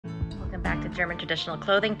Welcome back to German Traditional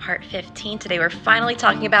Clothing, Part 15. Today we're finally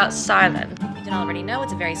talking about Saarland. If you didn't already know,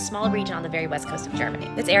 it's a very small region on the very west coast of Germany.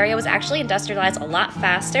 This area was actually industrialized a lot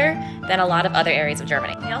faster than a lot of other areas of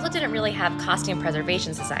Germany. They also didn't really have costume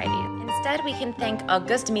preservation society. Instead, we can thank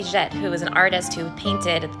Auguste Miget, who was an artist who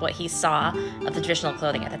painted what he saw of the traditional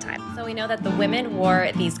clothing at the time. So we know that the women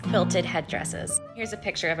wore these quilted headdresses. Here's a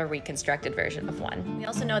picture of a reconstructed version of one. We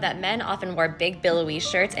also know that men often wore big billowy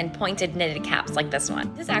shirts and pointed knitted caps like this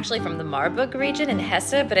one. This is actually from the Marburg region in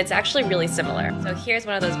Hesse, but it's actually really similar. So here's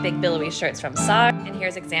one of those big billowy shirts from Saar, and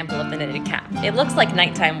here's an example of the knitted cap. It looks like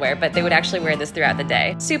nighttime wear, but they would actually wear this throughout the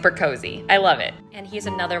day. Super cozy. I love it. And here's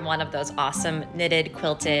another one of those awesome knitted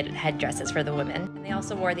quilted headdresses for the women. And they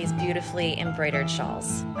also wore these beautifully embroidered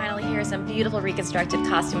shawls. Finally, here are some beautiful reconstructed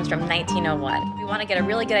costumes from 1901. If you want to get a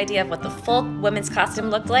really good idea of what the full women's costume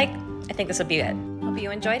looked like, I think this would be it. Hope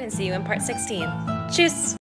you enjoyed and see you in part 16. Tschüss!